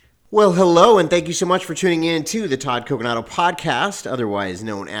Well, hello, and thank you so much for tuning in to the Todd Coconato podcast, otherwise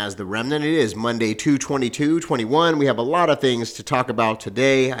known as The Remnant. It is Monday, 2/22/21. We have a lot of things to talk about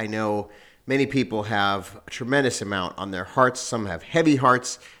today. I know many people have a tremendous amount on their hearts. Some have heavy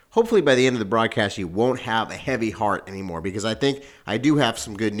hearts. Hopefully by the end of the broadcast, you won't have a heavy heart anymore, because I think I do have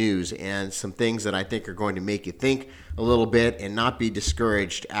some good news and some things that I think are going to make you think a little bit and not be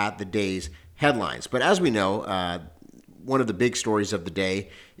discouraged at the day's headlines. But as we know, one of the big stories of the day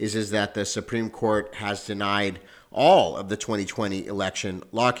is that the Supreme Court has denied all of the 2020 election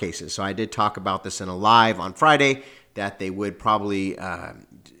law cases. So I did talk about this in a live on Friday, that they would probably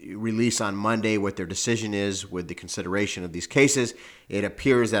release on Monday what their decision is with the consideration of these cases. It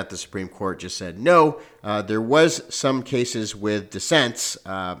appears that the Supreme Court just said no. There was some cases with dissents.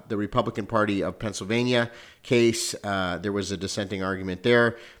 The Republican Party of Pennsylvania case, there was a dissenting argument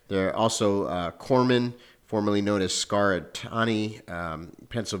there. There also Corman, formerly known as Scaritani,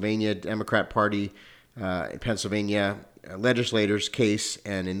 Pennsylvania Democrat Party, Pennsylvania legislators case,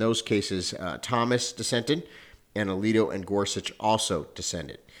 and in those cases, Thomas dissented, and Alito and Gorsuch also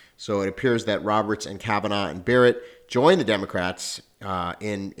dissented. So it appears that Roberts and Kavanaugh and Barrett joined the Democrats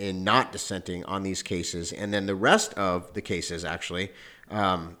in not dissenting on these cases, and then the rest of the cases, actually,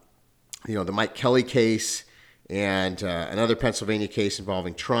 the Mike Kelly case and another Pennsylvania case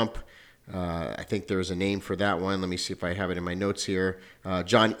involving Trump. I think there's a name for that one. Let me see if I have it in my notes here.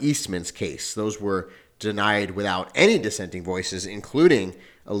 John Eastman's case. Those were denied without any dissenting voices, including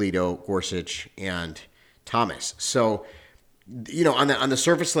Alito, Gorsuch, and Thomas. So, on the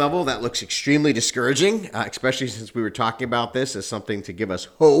surface level, that looks extremely discouraging, especially since we were talking about this as something to give us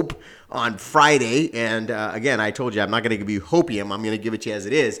hope on Friday. And again, I told you I'm not going to give you hopium. I'm going to give it to you as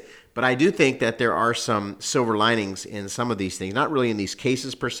it is. But I do think that there are some silver linings in some of these things, not really in these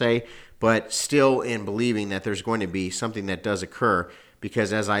cases per se, but still in believing that there's going to be something that does occur.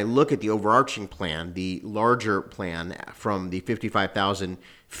 Because as I look at the overarching plan, the larger plan from the 55,000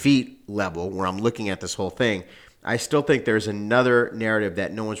 feet level, where I'm looking at this whole thing, I still think there's another narrative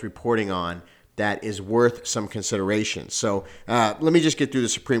that no one's reporting on that is worth some consideration. So let me just get through the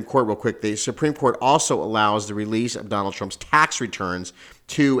Supreme Court real quick. The Supreme Court also allows the release of Donald Trump's tax returns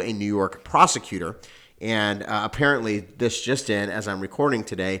to a New York prosecutor. And apparently this just in, as I'm recording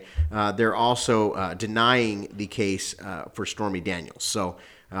today, they're also denying the case for Stormy Daniels. So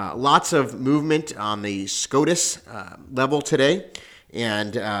lots of movement on the SCOTUS level today.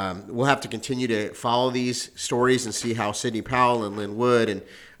 And we'll have to continue to follow these stories and see how Sidney Powell and Lynn Wood and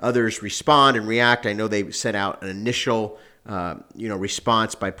others respond and react. I know they sent out an initial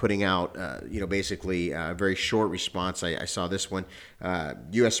response by putting out, basically a very short response. I saw this one.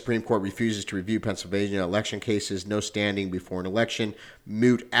 U.S. Supreme Court refuses to review Pennsylvania election cases, no standing before an election,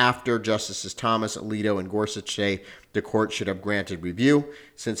 moot after Justices Thomas, Alito, and Gorsuch say the court should have granted review.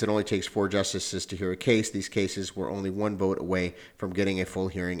 Since it only takes 4 justices to hear a case, these cases were only 1 vote away from getting a full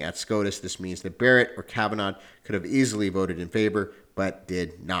hearing at SCOTUS. This means that Barrett or Kavanaugh could have easily voted in favor, but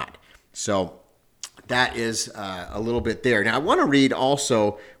did not. So that is a little bit there. Now, I want to read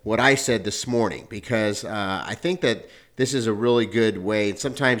also what I said this morning, because I think that this is a really good way. And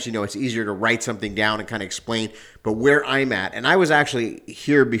sometimes, it's easier to write something down and kind of explain, but where I'm at. And I was actually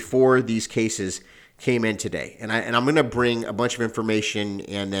here before these cases came in today. And I'm going to bring a bunch of information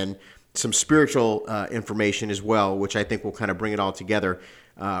and then some spiritual information as well, which I think will kind of bring it all together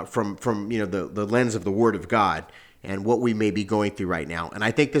from the lens of the Word of God and what we may be going through right now. And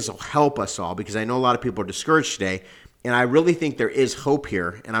I think this will help us all, because I know a lot of people are discouraged today, and I really think there is hope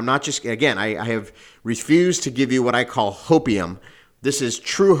here. And I'm not just, again, I have refused to give you what I call hopium. This is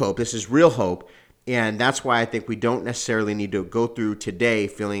true hope. This is real hope. And that's why I think we don't necessarily need to go through today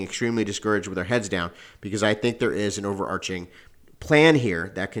feeling extremely discouraged with our heads down, because I think there is an overarching plan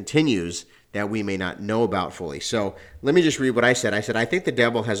here that continues that we may not know about fully. So let me just read what I said. I said, I think the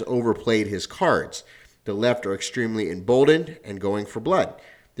devil has overplayed his cards. The left are extremely emboldened and going for blood.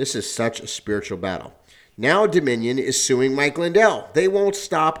 This is such a spiritual battle. Now Dominion is suing Mike Lindell. They won't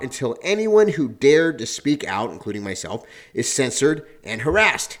stop until anyone who dared to speak out, including myself, is censored and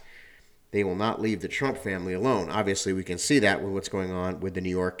harassed. They will not leave the Trump family alone. Obviously, we can see that with what's going on with the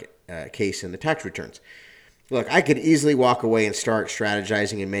New York case and the tax returns. Look, I could easily walk away and start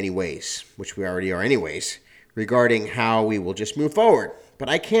strategizing in many ways, which we already are anyways, regarding how we will just move forward. But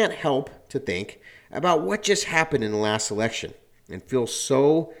I can't help to think about what just happened in the last election and feel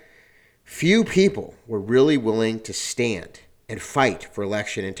so few people were really willing to stand and fight for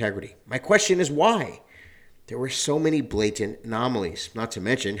election integrity. My question is why? There were so many blatant anomalies, not to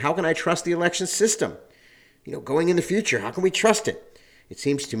mention, how can I trust the election system? Going in the future, how can we trust it? It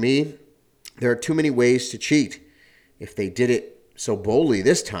seems to me there are too many ways to cheat. If they did it so boldly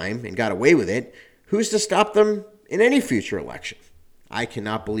this time and got away with it, who's to stop them in any future election? I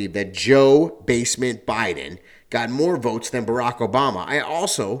cannot believe that Joe Basement Biden got more votes than Barack Obama. I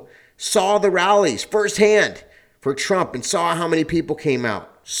also saw the rallies firsthand for Trump and saw how many people came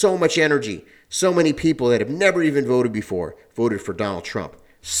out. So much energy. So many people that have never even voted before voted for Donald Trump.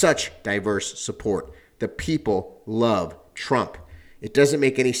 Such diverse support. The people love Trump. It doesn't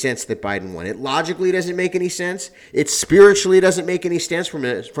make any sense that Biden won. It logically doesn't make any sense. It spiritually doesn't make any sense from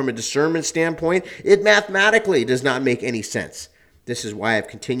a discernment standpoint. It mathematically does not make any sense. This is why I've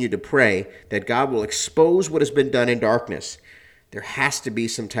continued to pray that God will expose what has been done in darkness. There has to be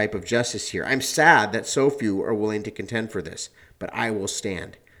some type of justice here. I'm sad that so few are willing to contend for this, but I will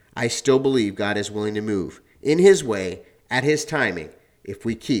stand. I still believe God is willing to move in his way, at his timing, if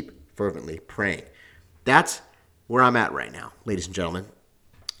we keep fervently praying. That's where I'm at right now, ladies and gentlemen.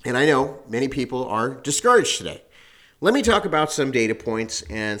 And I know many people are discouraged today. Let me talk about some data points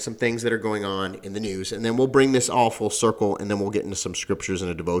and some things that are going on in the news, and then we'll bring this all full circle, and then we'll get into some scriptures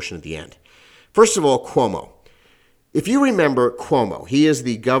and a devotion at the end. First of all, Cuomo. If you remember Cuomo, he is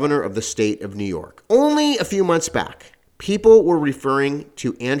the governor of the state of New York. Only a few months back, people were referring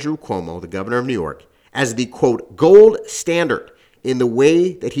to Andrew Cuomo, the governor of New York, as the, quote, gold standard in the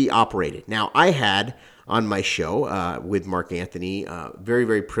way that he operated. Now, I had on my show with Mark Anthony, very,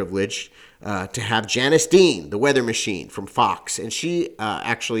 very privileged to have Janice Dean, the weather machine from Fox. And she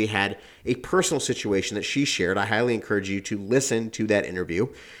actually had a personal situation that she shared. I highly encourage you to listen to that interview.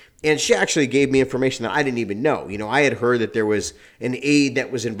 And she actually gave me information that I didn't even know. You know, I had heard that there was an aide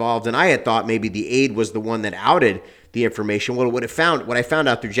that was involved, and I had thought maybe the aide was the one that outed the information. What I found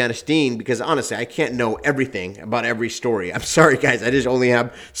out through Janice Dean, because honestly, I can't know everything about every story. I'm sorry, guys. I just only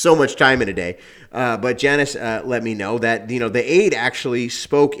have so much time in a day. But Janice let me know that, the aide actually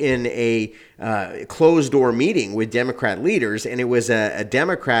spoke in a closed-door meeting with Democrat leaders, and it was a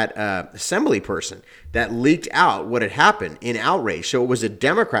Democrat assembly person that leaked out what had happened in outrage. So it was a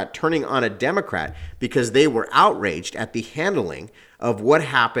Democrat turning on a Democrat because they were outraged at the handling of what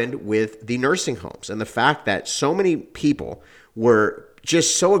happened with the nursing homes and the fact that so many people were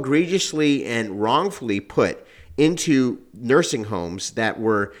just so egregiously and wrongfully put into nursing homes that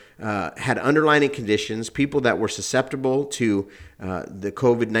were had underlying conditions, people that were susceptible to the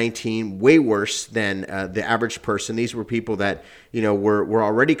COVID-19 way worse than the average person. These were people that were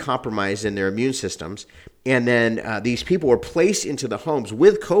already compromised in their immune systems. And then these people were placed into the homes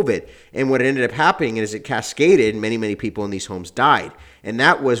with COVID. And what ended up happening is it cascaded. Many, many people in these homes died. And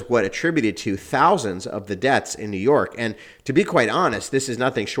that was what attributed to thousands of the deaths in New York. And to be quite honest, this is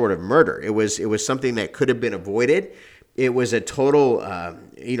nothing short of murder. It was something that could have been avoided. It was a total,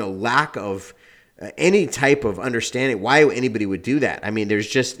 lack of any type of understanding why anybody would do that. I mean, there's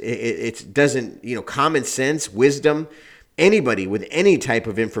just, it doesn't, common sense, wisdom, anybody with any type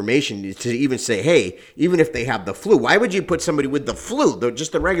of information to even say, hey, even if they have the flu, why would you put somebody with the flu,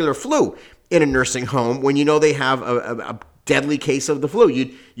 just the regular flu, in a nursing home when they have a deadly case of the flu?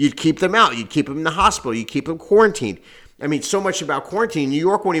 You'd keep them out. You'd keep them in the hospital. You'd keep them quarantined. I mean, so much about quarantine. New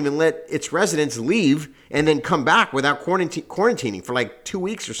York won't even let its residents leave and then come back without quarantining for like 2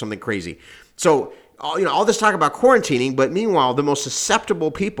 weeks or something crazy. So, all this talk about quarantining, but meanwhile, the most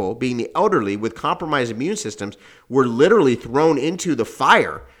susceptible people, being the elderly with compromised immune systems, were literally thrown into the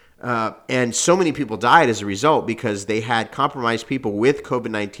fire. And so many people died as a result because they had compromised people with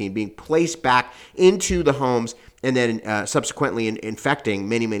COVID-19 being placed back into the homes and then subsequently infecting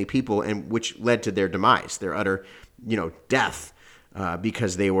many, many people, and which led to their demise, their utter death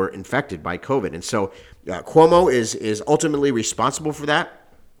because they were infected by COVID. And so Cuomo is ultimately responsible for that.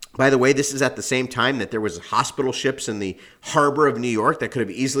 By the way, this is at the same time that there was hospital ships in the harbor of New York that could have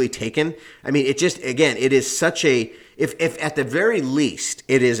easily taken. I mean, it is such a, if at the very least,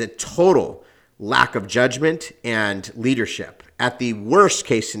 it is a total lack of judgment and leadership. At the worst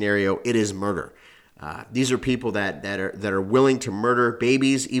case scenario, it is murder. These are people that are willing to murder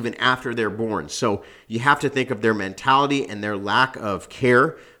babies even after they're born. So you have to think of their mentality and their lack of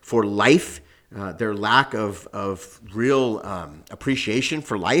care for life, their lack of real appreciation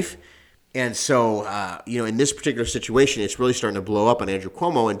for life. And so, in this particular situation, it's really starting to blow up on Andrew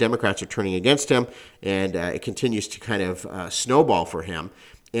Cuomo, and Democrats are turning against him, and it continues to kind of snowball for him.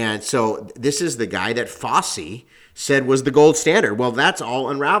 And so this is the guy that Fauci said was the gold standard. Well, that's all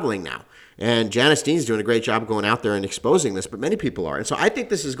unraveling now. And Janice Dean's doing a great job going out there and exposing this, but many people are. And so I think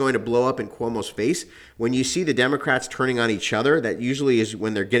this is going to blow up in Cuomo's face. When you see the Democrats turning on each other, that usually is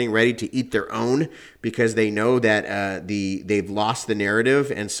when they're getting ready to eat their own because they know that they've lost the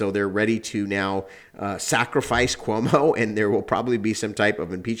narrative, and so they're ready to now sacrifice Cuomo, and there will probably be some type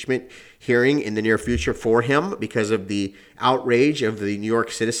of impeachment hearing in the near future for him because of the outrage of the New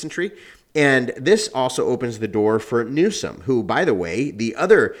York citizenry. And this also opens the door for Newsom, who, by the way, the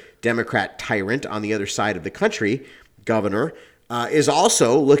other Democrat tyrant on the other side of the country, governor, is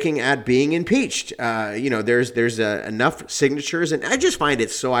also looking at being impeached. There's enough signatures, and I just find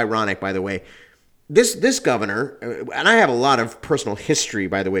it so ironic, by the way. This governor, and I have a lot of personal history,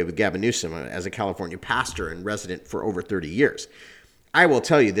 by the way, with Gavin Newsom as a California pastor and resident for over 30 years. I will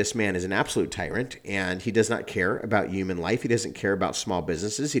tell you, this man is an absolute tyrant, and he does not care about human life. He doesn't care about small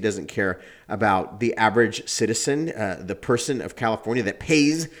businesses. He doesn't care about the average citizen, the person of California that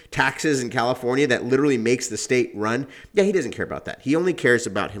pays taxes in California, that literally makes the state run. Yeah, he doesn't care about that. He only cares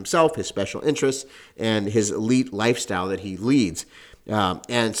about himself, his special interests, and his elite lifestyle that he leads.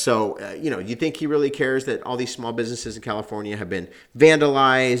 And so, you think he really cares that all these small businesses in California have been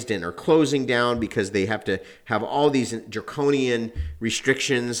vandalized and are closing down because they have to have all these draconian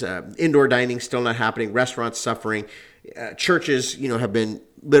restrictions, indoor dining still not happening, restaurants suffering, churches, have been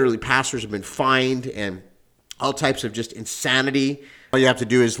literally, pastors have been fined, and all types of just insanity. All you have to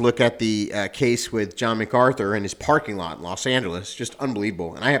do is look at the case with John MacArthur and his parking lot in Los Angeles. Just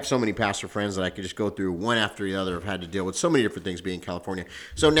unbelievable. And I have so many pastor friends that I could just go through one after the other. I've had to deal with so many different things being in California.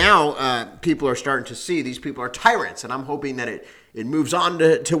 So now people are starting to see these people are tyrants, and I'm hoping that it moves on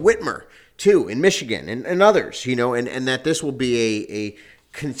to Whitmer, too, in Michigan and others, and that this will be a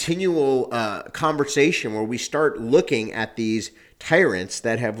continual conversation where we start looking at these tyrants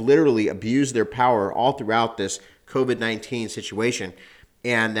that have literally abused their power all throughout this COVID-19 situation.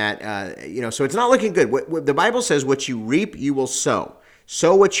 And that, so it's not looking good. What the Bible says, what you reap, you will sow.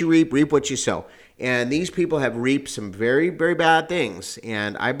 Sow what you reap what you sow. And these people have reaped some very, very bad things.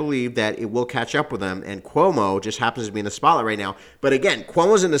 And I believe that it will catch up with them. And Cuomo just happens to be in the spotlight right now. But again,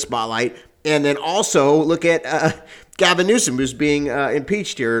 Cuomo's in the spotlight. And then also look at Gavin Newsom, who's being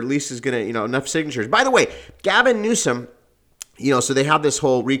impeached here, or at least is going to, enough signatures. By the way, Gavin Newsom, so they have this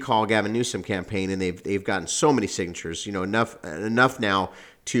whole recall Gavin Newsom campaign, and they've gotten so many signatures, enough now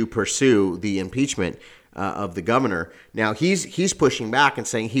to pursue the impeachment of the governor. Now he's pushing back and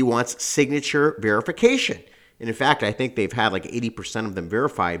saying he wants signature verification. And in fact, I think they've had like 80% of them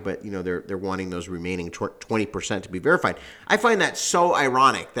verified, but they're wanting those remaining 20% to be verified. I find that so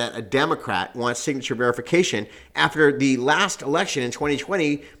ironic that a Democrat wants signature verification after the last election in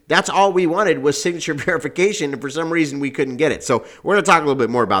 2020. That's all we wanted was signature verification, and for some reason we couldn't get it. So we're going to talk a little bit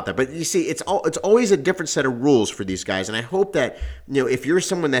more about that. But you see, it's always a different set of rules for these guys, and I hope that if you're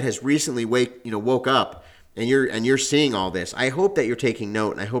someone that has recently woke up, and you're seeing all this, I hope that you're taking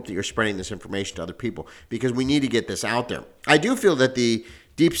note, and I hope that you're spreading this information to other people, because we need to get this out there. I do feel that the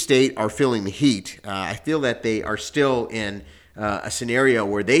deep state are feeling the heat. I feel that they are still in a scenario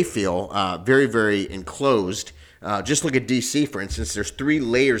where they feel very, very enclosed. Just look at D.C., for instance. There's 3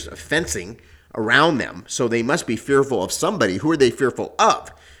 layers of fencing around them, so they must be fearful of somebody. Who are they fearful of?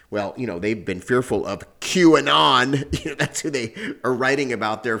 Well, they've been fearful of QAnon. That's who they are writing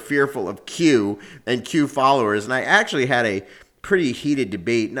about. They're fearful of Q and Q followers. And I actually had a pretty heated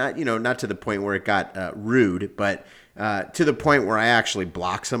debate, not to the point where it got rude, but to the point where I actually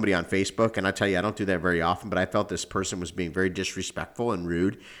blocked somebody on Facebook. And I tell you, I don't do that very often, but I felt this person was being very disrespectful and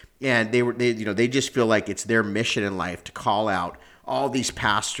rude. And they just feel like it's their mission in life to call out all these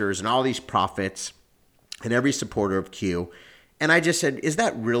pastors and all these prophets and every supporter of Q. And I just said, is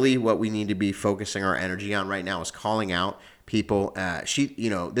that really what we need to be focusing our energy on right now, is calling out people?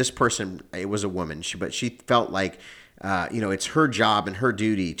 This person, it was a woman, but she felt like, it's her job and her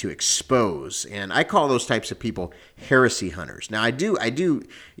duty to expose. And I call those types of people heresy hunters. Now, I do,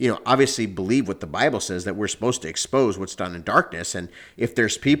 obviously believe what the Bible says, that we're supposed to expose what's done in darkness. And if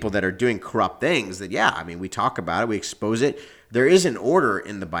there's people that are doing corrupt things, then we talk about it, we expose it. There is an order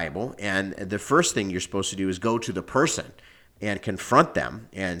in the Bible. And the first thing you're supposed to do is go to the person and confront them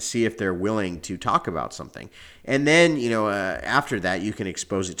and see if they're willing to talk about something. And then, after that, you can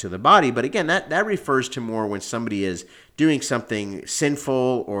expose it to the body. But again, that refers to more when somebody is doing something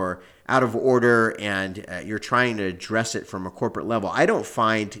sinful or out of order, and you're trying to address it from a corporate level. I don't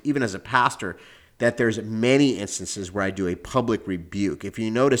find, even as a pastor, that there's many instances where I do a public rebuke. If you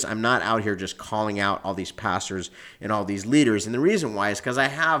notice, I'm not out here just calling out all these pastors and all these leaders. And the reason why is because I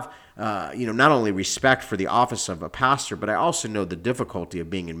have not only respect for the office of a pastor, but I also know the difficulty of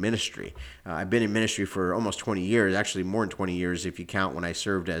being in ministry. I've been in ministry for almost 20 years, actually more than 20 years if you count when I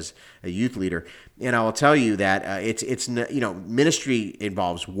served as a youth leader. And I will tell you that ministry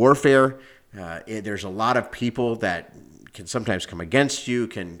involves warfare. There's a lot of people that can sometimes come against you,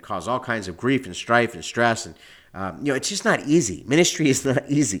 can cause all kinds of grief and strife and stress. And, it's just not easy. Ministry is not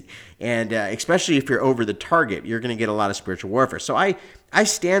easy. And especially if you're over the target, you're going to get a lot of spiritual warfare. So I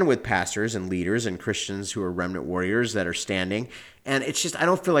stand with pastors and leaders and Christians who are remnant warriors that are standing. And it's just, I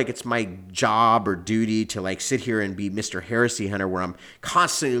don't feel like it's my job or duty to like sit here and be Mr. Heresy Hunter where I'm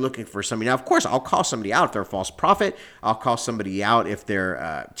constantly looking for somebody. Now, of course, I'll call somebody out if they're a false prophet. I'll call somebody out if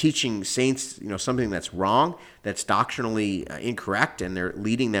they're teaching saints, something that's wrong, that's doctrinally incorrect, and they're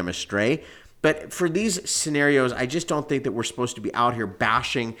leading them astray. But for these scenarios, I just don't think that we're supposed to be out here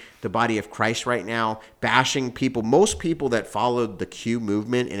bashing the body of Christ right now, bashing people. Most people that followed the Q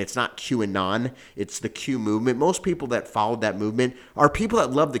movement, and it's not QAnon, it's the Q movement. Most people that followed that movement are people that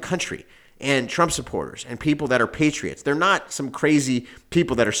love the country and Trump supporters and people that are patriots. They're not some crazy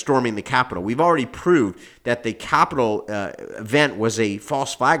people that are storming the Capitol. We've already proved that the Capitol event was a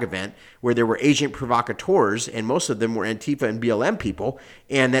false flag event where there were agent provocateurs, and most of them were Antifa and BLM people,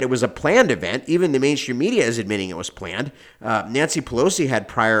 and that it was a planned event. Even the mainstream media is admitting it was planned. Nancy Pelosi had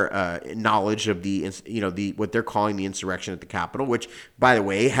prior knowledge of the what they're calling the insurrection at the Capitol, which, by the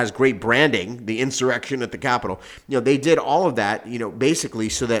way, has great branding, the insurrection at the Capitol. They did all of that, basically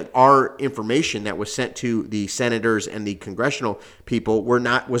so that our information that was sent to the senators and the congressional people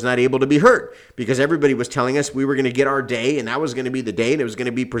was not able to be heard, because everybody was telling us we were going to get our day, and that was going to be the day, and it was going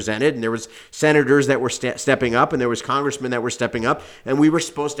to be presented, and there was senators that were stepping up, and there was congressmen that were stepping up, and we were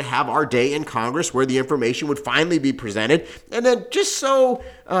supposed to have our day in Congress where the information would finally be presented. And then just so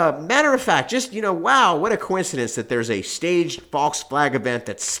matter of fact, wow, what a coincidence that there's a staged false flag event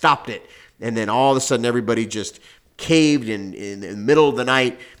that stopped it, and then all of a sudden everybody just caved in the middle of the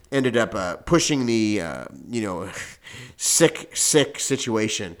night, ended up pushing the sick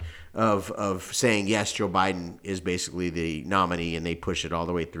situation of saying, yes, Joe Biden is basically the nominee, and they push it all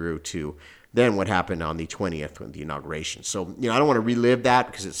the way through to then what happened on the 20th with the inauguration. So, I don't want to relive that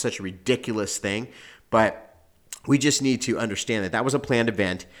because it's such a ridiculous thing, but we just need to understand that that was a planned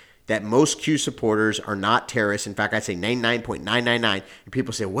event, that most Q supporters are not terrorists. In fact, I'd say 99.999. And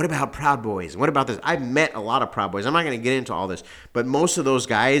people say, what about Proud Boys? What about this? I've met a lot of Proud Boys. I'm not going to get into all this, but most of those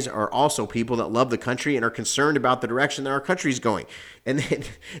guys are also people that love the country and are concerned about the direction that our country's going. And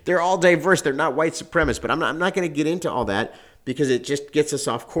they're all diverse. They're not white supremacists, but I'm not going to get into all that because it just gets us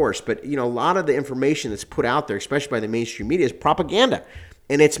off course. But, a lot of the information that's put out there, especially by the mainstream media, is propaganda.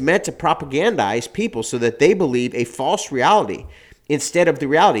 And it's meant to propagandize people so that they believe a false reality instead of the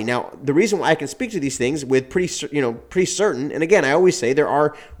reality. Now, the reason why I can speak to these things with pretty certain, and again, I always say there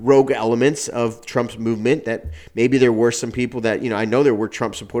are rogue elements of Trump's movement, that maybe there were some people that, I know there were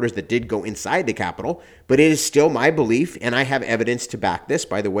Trump supporters that did go inside the Capitol, but it is still my belief, and I have evidence to back this,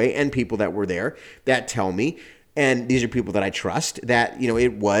 by the way, and people that were there that tell me, and these are people that I trust, that,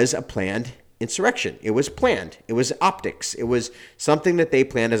 it was a planned insurrection. It was planned. It was optics. It was something that they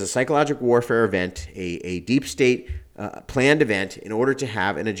planned as a psychological warfare event, a deep state planned event in order to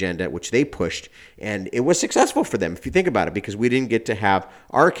have an agenda, which they pushed, and it was successful for them, if you think about it, because we didn't get to have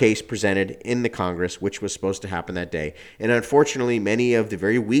our case presented in the Congress, which was supposed to happen that day. And unfortunately, many of the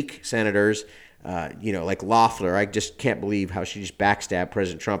very weak senators, like Loeffler, I just can't believe how she just backstabbed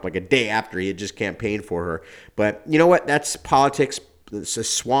President Trump like a day after he had just campaigned for her. But you know what? That's politics. It's a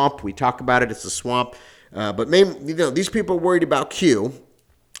swamp. We talk about it. It's a swamp. But maybe, these people are worried about Q,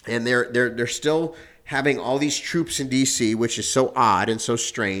 and they're still having all these troops in D.C., which is so odd and so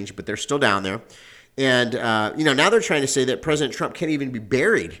strange, but they're still down there. And, now they're trying to say that President Trump can't even be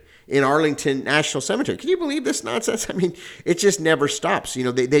buried in Arlington National Cemetery. Can you believe this nonsense? I mean, it just never stops.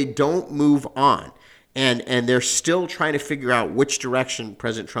 They don't move on. And they're still trying to figure out which direction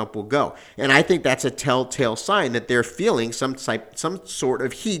President Trump will go. And I think that's a telltale sign that they're feeling some sort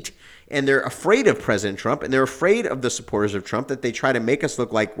of heat, and they're afraid of President Trump, and they're afraid of the supporters of Trump, that they try to make us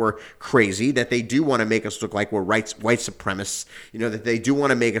look like we're crazy, that they do want to make us look like we're white supremacists, that they do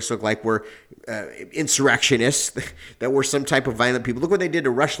want to make us look like we're insurrectionists, that we're some type of violent people. Look what they did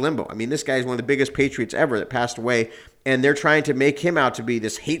to Rush Limbaugh. I mean, this guy is one of the biggest patriots ever that passed away, and they're trying to make him out to be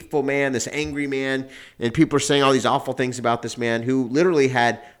this hateful man, this angry man, and people are saying all these awful things about this man who literally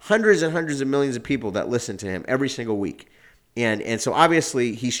had hundreds and hundreds of millions of people that listened to him every single week. And so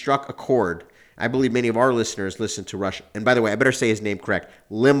obviously he struck a chord I believe many of our listeners listen to Rush. And by the way, I better say his name correct.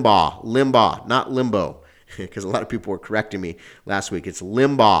 Limbaugh, not Limbo, because a lot of people were correcting me last week. It's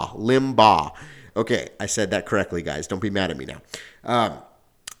Limbaugh. Okay, I said that correctly, guys. Don't be mad at me now.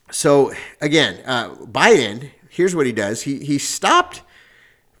 So again, Biden, here's what he does. He stopped,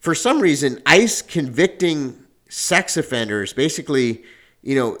 for some reason, ICE convicting sex offenders, basically,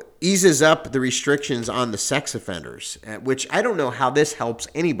 eases up the restrictions on the sex offenders, which I don't know how this helps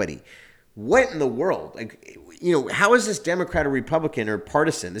anybody. What in the world? How is this Democrat or Republican or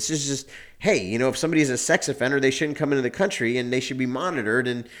partisan? This is just, hey, if somebody is a sex offender, they shouldn't come into the country and they should be monitored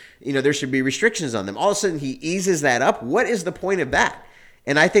and, there should be restrictions on them. All of a sudden, he eases that up. What is the point of that?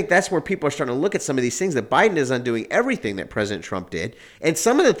 And I think that's where people are starting to look at some of these things, that Biden is undoing everything that President Trump did. And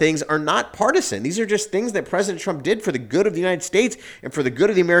some of the things are not partisan. These are just things that President Trump did for the good of the United States and for the good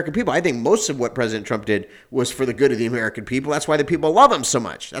of the American people. I think most of what President Trump did was for the good of the American people. That's why the people love him so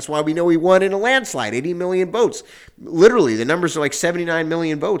much. That's why we know he won in a landslide, 80 million votes. Literally, the numbers are like 79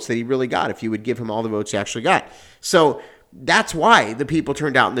 million votes that he really got if you would give him all the votes he actually got. So that's why the people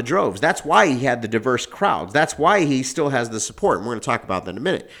turned out in the droves. That's why he had the diverse crowds. That's why he still has the support. And we're going to talk about that in a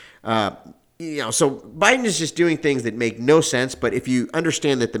minute. So Biden is just doing things that make no sense. But if you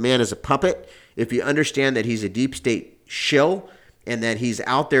understand that the man is a puppet, if you understand that he's a deep state shill and that he's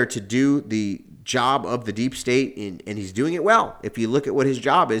out there to do the job of the deep state and he's doing it well. If you look at what his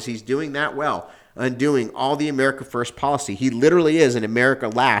job is, he's doing that well, undoing all the America First policy. He literally is an America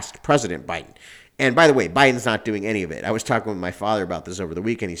Last president, Biden. And by the way, Biden's not doing any of it. I was talking with my father about this over the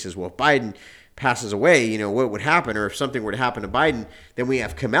weekend. He says, well, if Biden passes away, what would happen? Or if something were to happen to Biden, then we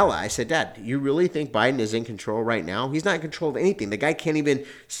have Kamala. I said, Dad, you really think Biden is in control right now? He's not in control of anything. The guy can't even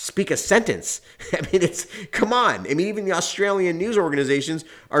speak a sentence. I mean, come on. I mean, even the Australian news organizations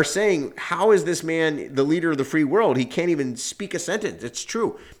are saying, how is this man the leader of the free world? He can't even speak a sentence. It's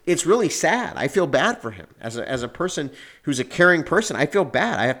true. It's really sad. I feel bad for him as a person who's a caring person. I feel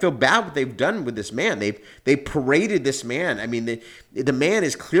bad. I feel bad what they've done with this man. They paraded this man. I mean, the man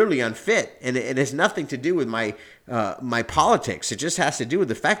is clearly unfit, and it has nothing to do with my politics. It just has to do with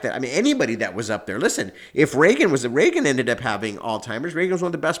the fact that, anybody that was up there. Listen, if Reagan ended up having Alzheimer's. Reagan was one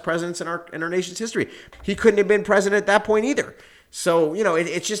of the best presidents in our nation's history. He couldn't have been president at that point either. So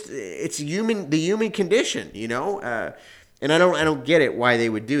it's the human condition. And I don't get it why they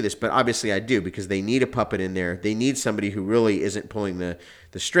would do this, but obviously I do, because they need a puppet in there. They need somebody who really isn't pulling the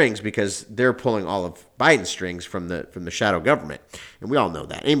strings, because they're pulling all of Biden's strings from the shadow government. And we all know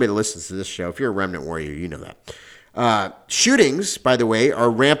that. Anybody that listens to this show, if you're a remnant warrior, you know that. Shootings, by the way,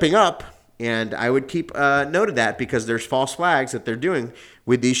 are ramping up, and I would keep note of that, because there's false flags that they're doing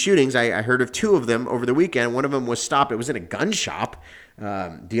with these shootings. I heard of 2 of them over the weekend. One of them was stopped. It was in a gun shop.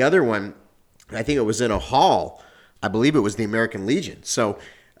 The other one, I think it was in a hall. I believe it was the American Legion. So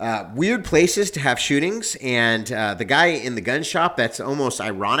weird places to have shootings. And the guy in the gun shop, that's almost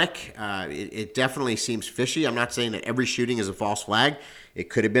ironic. It definitely seems fishy. I'm not saying that every shooting is a false flag. It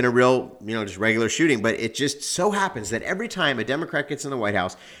could have been a real, just regular shooting. But it just so happens that every time a Democrat gets in the White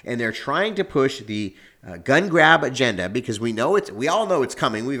House and they're trying to push the gun grab agenda, because we all know it's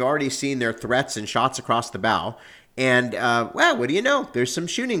coming. We've already seen their threats and shots across the bow. And, what do you know? There's some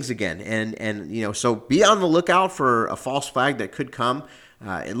shootings again. And so be on the lookout for a false flag that could come.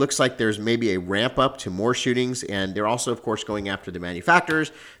 It looks like there's maybe a ramp up to more shootings. And they're also, of course, going after the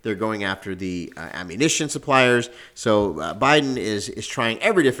manufacturers. They're going after the ammunition suppliers. So Biden is trying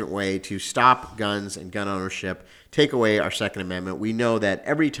every different way to stop guns and gun ownership, take away our Second Amendment. We know that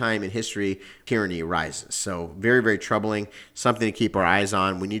every time in history, tyranny arises. So very, very troubling, something to keep our eyes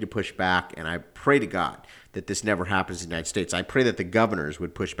on. We need to push back. And I pray to God that this never happens in the United States. I pray that the governors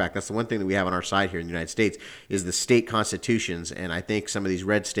would push back. That's the one thing that we have on our side here in the United States is the state constitutions. And I think some of these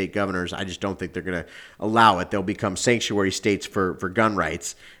red state governors, I just don't think they're going to allow it. They'll become sanctuary states for gun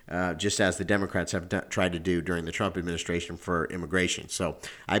rights, just as the Democrats have tried to do during the Trump administration for immigration. So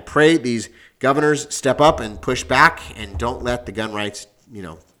I pray these governors step up and push back and don't let the gun rights,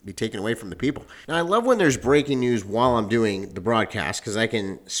 be taken away from the people. Now, I love when there's breaking news while I'm doing the broadcast, because I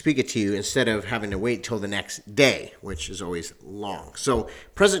can speak it to you instead of having to wait till the next day, which is always long. So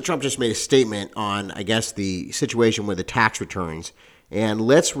President Trump just made a statement on, I guess, the situation with the tax returns. And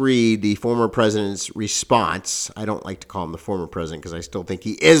let's read the former president's response. I don't like to call him the former president because I still think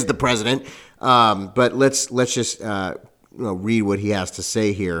he is the president. But let's just read what he has to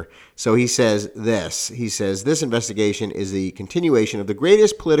say here. So he says this. He says, this investigation is the continuation of the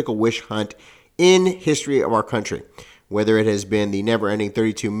greatest political witch hunt in history of our country. Whether it has been the never-ending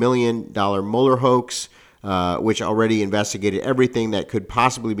 $32 million Mueller hoax, which already investigated everything that could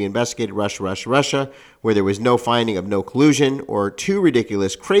possibly be investigated, Russia, where there was no finding of no collusion, or two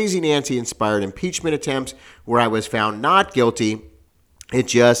ridiculous, crazy Nancy-inspired impeachment attempts where I was found not guilty. It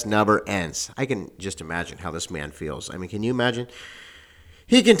just never ends. I can just imagine how this man feels. I mean, can you imagine?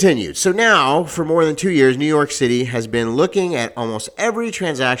 He continued, so now, for more than 2 years, New York City has been looking at almost every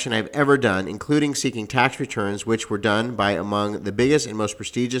transaction I've ever done, including seeking tax returns, which were done by among the biggest and most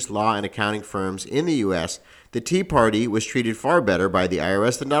prestigious law and accounting firms in the U.S. The Tea Party was treated far better by the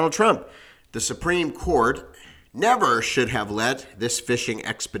IRS than Donald Trump. The Supreme Court never should have let this fishing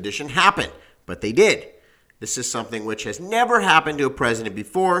expedition happen, but they did. This is something which has never happened to a president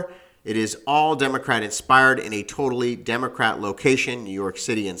before. It is all Democrat-inspired in a totally Democrat location, New York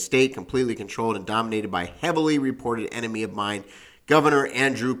City and state, completely controlled and dominated by heavily reported enemy of mine, Governor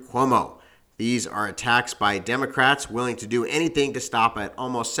Andrew Cuomo. These are attacks by Democrats willing to do anything to stop at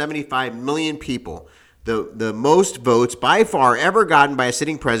almost 75 million people, the most votes by far ever gotten by a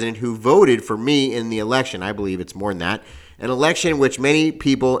sitting president who voted for me in the election. I believe it's more than that. An election which many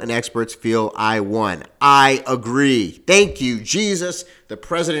people and experts feel I won. I agree. Thank you, Jesus. The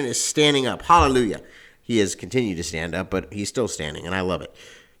president is standing up. Hallelujah. He has continued to stand up, but he's still standing, and I love it.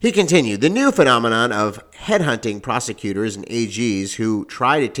 He continued, the new phenomenon of headhunting prosecutors and AGs who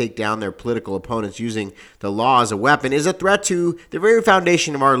try to take down their political opponents using the law as a weapon is a threat to the very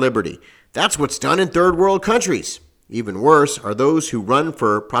foundation of our liberty. That's what's done in third world countries. Even worse are those who run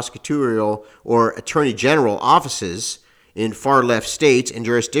for prosecutorial or attorney general offices in far-left states and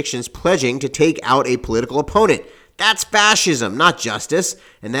jurisdictions pledging to take out a political opponent. That's fascism, not justice,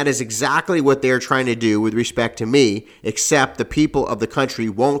 and that is exactly what they are trying to do with respect to me, except the people of the country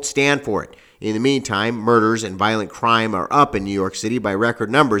won't stand for it. In the meantime, murders and violent crime are up in New York City by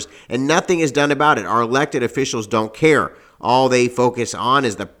record numbers, and nothing is done about it. Our elected officials don't care. All they focus on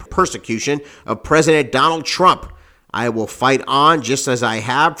is the persecution of President Donald Trump. I will fight on just as I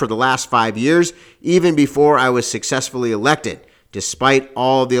have for the last 5 years, even before I was successfully elected. Despite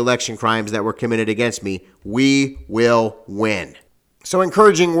all the election crimes that were committed against me, we will win. So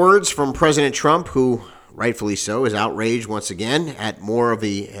encouraging words from President Trump, who rightfully so is outraged once again at more of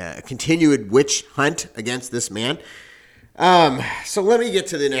the continued witch hunt against this man. So let me get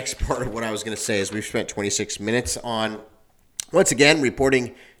to the next part of what I was going to say, as we've spent 26 minutes on, once again,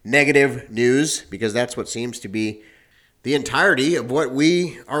 reporting negative news, because that's what seems to be the entirety of what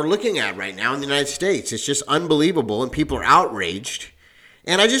we are looking at right now in the United States. It's just unbelievable, and people are outraged.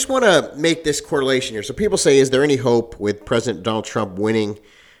 And I just want to make this correlation here. So people say, is there any hope with President Donald Trump winning,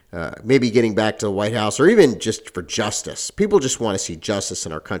 maybe getting back to the White House, or even just for justice? People just want to see justice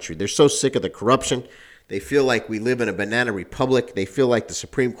in our country. They're so sick of the corruption. They feel like we live in a banana republic. They feel like the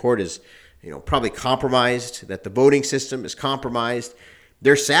Supreme Court is, probably compromised, that the voting system is compromised.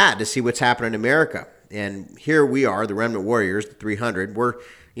 They're sad to see what's happening in America. And here we are, the Remnant Warriors, the 300. We're,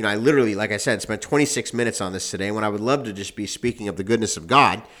 I literally, like I said, spent 26 minutes on this today when I would love to just be speaking of the goodness of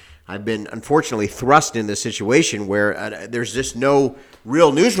God. I've been, unfortunately, thrust into this situation where there's just no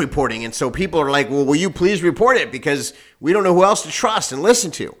real news reporting. And so people are like, well, will you please report it? Because we don't know who else to trust and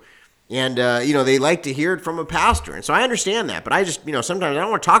listen to. And, they like to hear it from a pastor. And so I understand that. But I just, sometimes I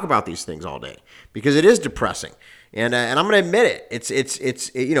don't want to talk about these things all day because it is depressing. And I'm going to admit it.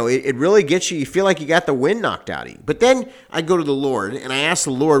 It really gets you. You feel like you got the wind knocked out of you. But then I go to the Lord and I ask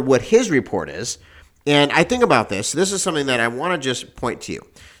the Lord what his report is. And I think about this. This is something that I want to just point to you.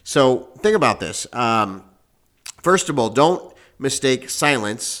 So think about this. First of all, don't mistake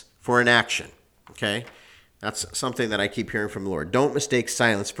silence for inaction. Okay? That's something that I keep hearing from the Lord. Don't mistake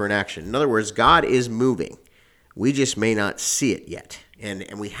silence for inaction. In other words, God is moving. We just may not see it yet.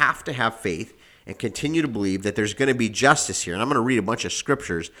 And we have to have faith and continue to believe that there's going to be justice here. And I'm going to read a bunch of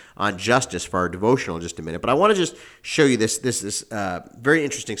scriptures on justice for our devotional in just a minute. But I want to just show you this very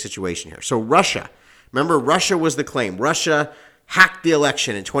interesting situation here. So Russia, remember, Russia was the claim. Russia hacked the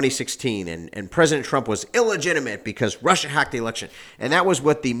election in 2016, and President Trump was illegitimate because Russia hacked the election. And that was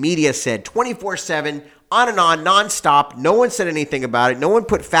what the media said 24/7, on and on, nonstop. No one said anything about it. No one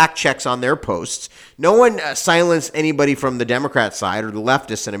put fact checks on their posts. No one silenced anybody from the Democrat side or the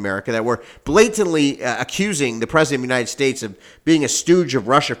leftists in America that were blatantly accusing the President of the United States of being a stooge of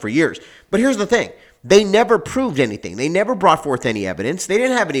Russia for years. But here's the thing. They never proved anything. They never brought forth any evidence. They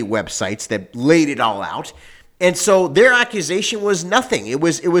didn't have any websites that laid it all out. And so their accusation was nothing. It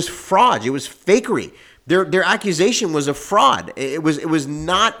was fraud. It was fakery. Their accusation was a fraud. It was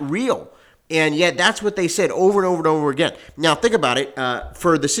not real. And yet that's what they said over and over and over again. Now think about it.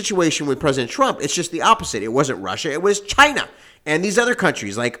 For the situation with President Trump, it's just the opposite. It wasn't Russia. It was China and these other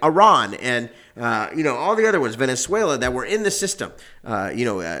countries like Iran and all the other ones, Venezuela, that were in the system.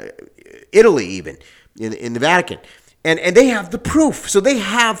 Italy even. in the Vatican. And they have the proof. So they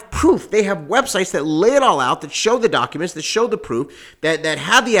have proof. They have websites that lay it all out, that show the documents, that show the proof, that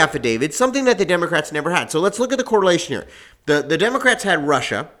have the affidavit, something that the Democrats never had. So let's look at the correlation here. The Democrats had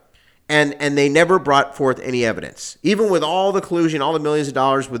Russia, and they never brought forth any evidence. Even with all the collusion, all the millions of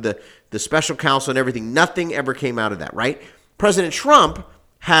dollars with the special counsel and everything, nothing ever came out of that, right? President Trump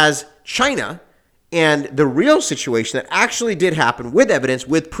has China and the real situation that actually did happen with evidence,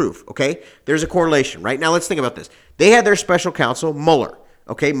 with proof, okay? There's a correlation, right? Now let's think about this. They had their special counsel, Mueller,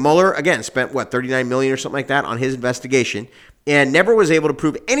 okay? Mueller, again, spent, $39 million or something like that on his investigation and never was able to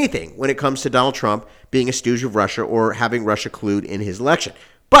prove anything when it comes to Donald Trump being a stooge of Russia or having Russia collude in his election.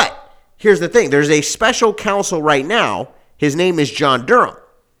 But here's the thing. There's a special counsel right now. His name is John Durham.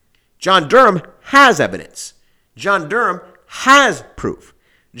 John Durham has evidence. John Durham has proof.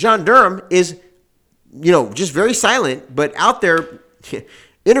 John Durham is just very silent, but out there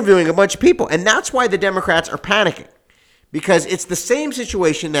interviewing a bunch of people. And that's why the Democrats are panicking, because it's the same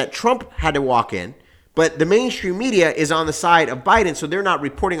situation that Trump had to walk in, but the mainstream media is on the side of Biden, so they're not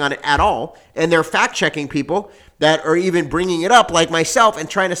reporting on it at all. And they're fact-checking people that are even bringing it up, like myself, and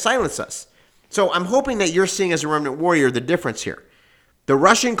trying to silence us. So I'm hoping that you're seeing, as a remnant warrior, the difference here. The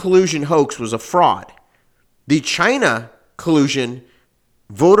Russian collusion hoax was a fraud. The China collusion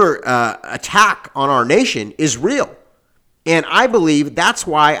voter attack on our nation is real. And I believe that's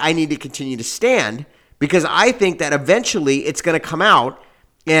why I need to continue to stand, because I think that eventually it's going to come out,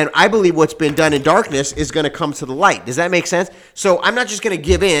 and I believe what's been done in darkness is going to come to the light. Does that make sense? So I'm not just going to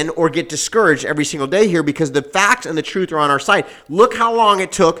give in or get discouraged every single day here, because the facts and the truth are on our side. Look how long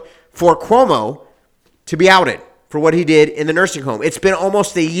it took for Cuomo to be outed for what he did in the nursing home. It's been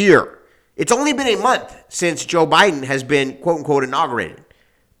almost a year. It's only been a month since Joe Biden has been, quote unquote, inaugurated.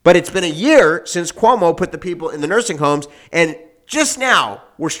 But it's been a year since Cuomo put the people in the nursing homes, and just now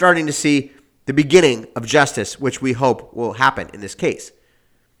we're starting to see the beginning of justice, which we hope will happen in this case.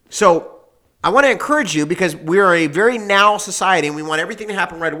 So I want to encourage you, because we are a very now society and we want everything to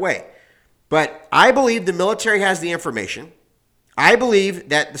happen right away. But I believe the military has the information. I believe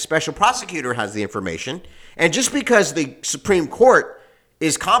that the special prosecutor has the information. And just because the Supreme Court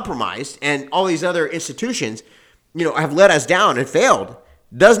is compromised and all these other institutions, have let us down and failed,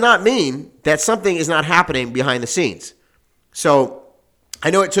 does not mean that something is not happening behind the scenes. So I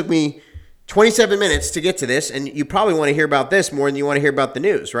know it took me 27 minutes to get to this, and you probably want to hear about this more than you want to hear about the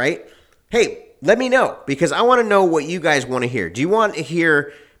news, right? Hey, let me know, because I want to know what you guys want to hear. Do you want to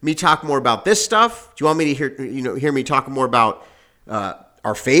hear me talk more about this stuff? Do you want me to hear me talk more about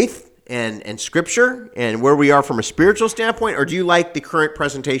our faith and scripture and where we are from a spiritual standpoint? Or do you like the current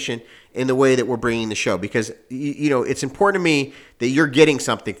presentation in the way that we're bringing the show? Because, it's important to me that you're getting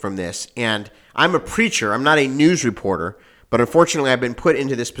something from this. And I'm a preacher. I'm not a news reporter. But unfortunately, I've been put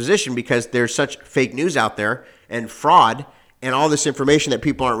into this position because there's such fake news out there and fraud and all this information that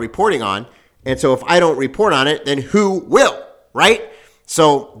people aren't reporting on. And so if I don't report on it, then who will, right?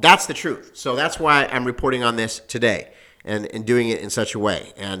 So that's the truth. So that's why I'm reporting on this today and doing it in such a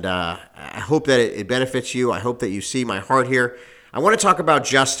way. And I hope that it benefits you. I hope that you see my heart here. I want to talk about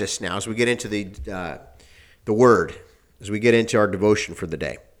justice now as we get into the Word, as we get into our devotion for the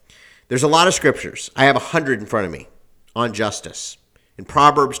day. There's a lot of scriptures. I have 100 in front of me on justice. In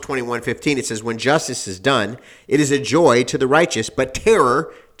Proverbs 21:15, it says, "When justice is done, it is a joy to the righteous, but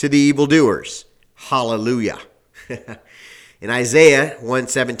terror to the evildoers." Hallelujah. In Isaiah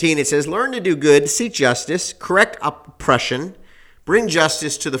 1:17, it says, "Learn to do good, seek justice, correct oppression, bring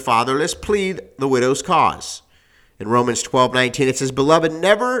justice to the fatherless, plead the widow's cause." In Romans 12:19, it says, "Beloved,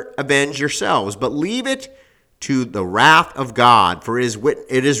 never avenge yourselves, but leave it to the wrath of God. For it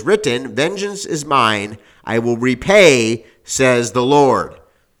is written, vengeance is mine, I will repay, says the Lord."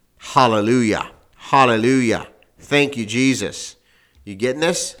 Hallelujah. Hallelujah. Thank you, Jesus. You getting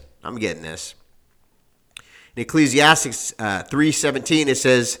this? I'm getting this. In Ecclesiastes 3:17, it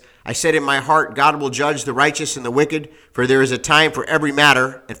says, "I said in my heart, God will judge the righteous and the wicked, for there is a time for every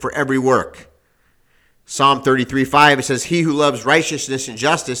matter and for every work." Psalm 33:5, it says, "He who loves righteousness and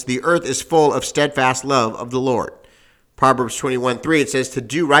justice, the earth is full of steadfast love of the Lord." Proverbs 21:3, it says, "To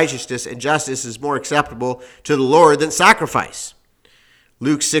do righteousness and justice is more acceptable to the Lord than sacrifice."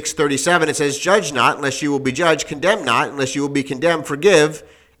 Luke 6:37, it says, "Judge not, unless you will be judged. Condemn not, unless you will be condemned. Forgive,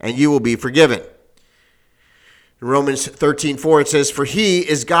 and you will be forgiven." In Romans 13:4, it says, "For he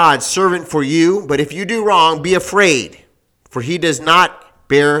is God's servant for you, but if you do wrong, be afraid, for he does not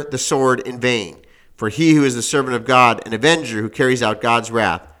bear the sword in vain. For he who is the servant of God, an avenger who carries out God's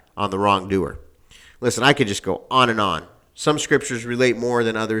wrath on the wrongdoer." Listen, I could just go on and on. Some scriptures relate more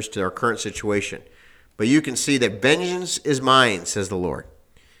than others to our current situation. But you can see that vengeance is mine, says the Lord.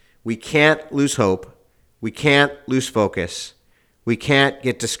 We can't lose hope. We can't lose focus. We can't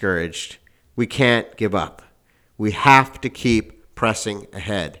get discouraged. We can't give up. We have to keep pressing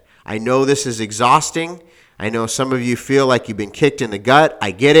ahead. I know this is exhausting. I know some of you feel like you've been kicked in the gut.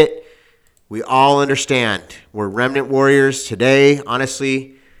 I get it. We all understand. We're remnant warriors today.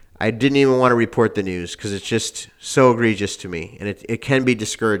 Honestly, I didn't even want to report the news because it's just so egregious to me, and it can be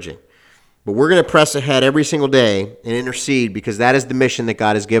discouraging. But we're going to press ahead every single day and intercede because that is the mission that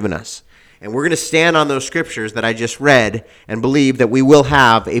God has given us. And we're going to stand on those scriptures that I just read and believe that we will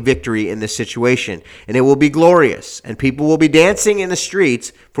have a victory in this situation. And it will be glorious. And people will be dancing in the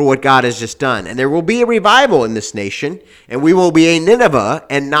streets for what God has just done. And there will be a revival in this nation. And we will be a Nineveh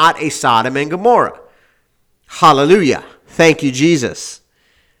and not a Sodom and Gomorrah. Hallelujah. Thank you, Jesus.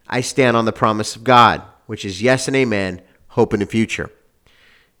 I stand on the promise of God, which is yes and amen, hope in the future.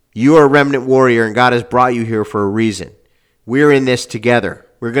 You are a remnant warrior, and God has brought you here for a reason. We're in this together.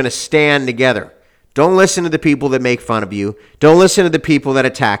 We're going to stand together. Don't listen to the people that make fun of you. Don't listen to the people that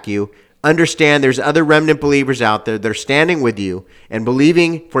attack you. Understand there's other remnant believers out there that are standing with you and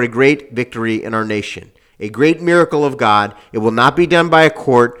believing for a great victory in our nation. A great miracle of God. It will not be done by a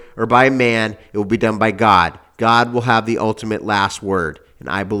court or by a man. It will be done by God. God will have the ultimate last word, and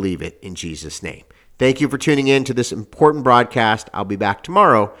I believe it in Jesus' name. Thank you for tuning in to this important broadcast. I'll be back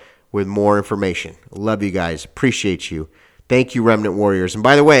tomorrow with more information. Love you guys. Appreciate you. Thank you, Remnant Warriors. And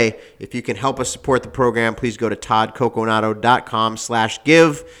by the way, if you can help us support the program, please go to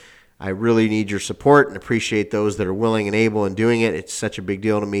toddcoconato.com/give. I really need your support and appreciate those that are willing and able in doing it. It's such a big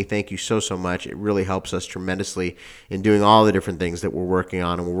deal to me. Thank you so much. It really helps us tremendously in doing all the different things that we're working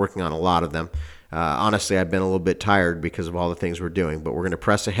on, and we're working on a lot of them. Honestly, I've been a little bit tired because of all the things we're doing, but we're going to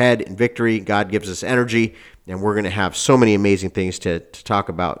press ahead in victory. God gives us energy, and we're going to have so many amazing things to talk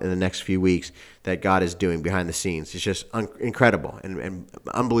about in the next few weeks that God is doing behind the scenes. It's just incredible and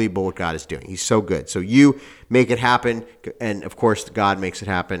unbelievable what God is doing. He's so good. So you make it happen, and of course, God makes it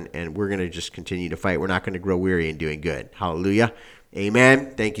happen, and we're going to just continue to fight. We're not going to grow weary in doing good. Hallelujah.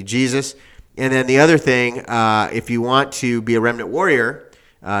 Amen. Thank you, Jesus. And then the other thing, if you want to be a remnant warrior,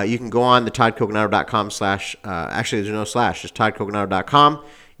 you can go on the toddcoconato.com actually there's no slash, just toddcoconato.com,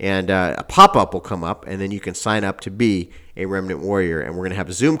 and a pop-up will come up, and then you can sign up to be a remnant warrior. And we're going to have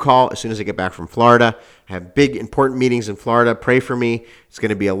a Zoom call as soon as I get back from Florida. I have big, important meetings in Florida. Pray for me. It's going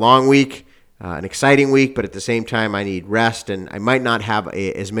to be a long week, an exciting week, but at the same time, I need rest, and I might not have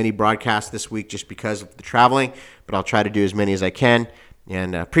as many broadcasts this week just because of the traveling, but I'll try to do as many as I can.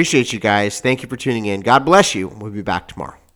 And appreciate you guys. Thank you for tuning in. God bless you. We'll be back tomorrow.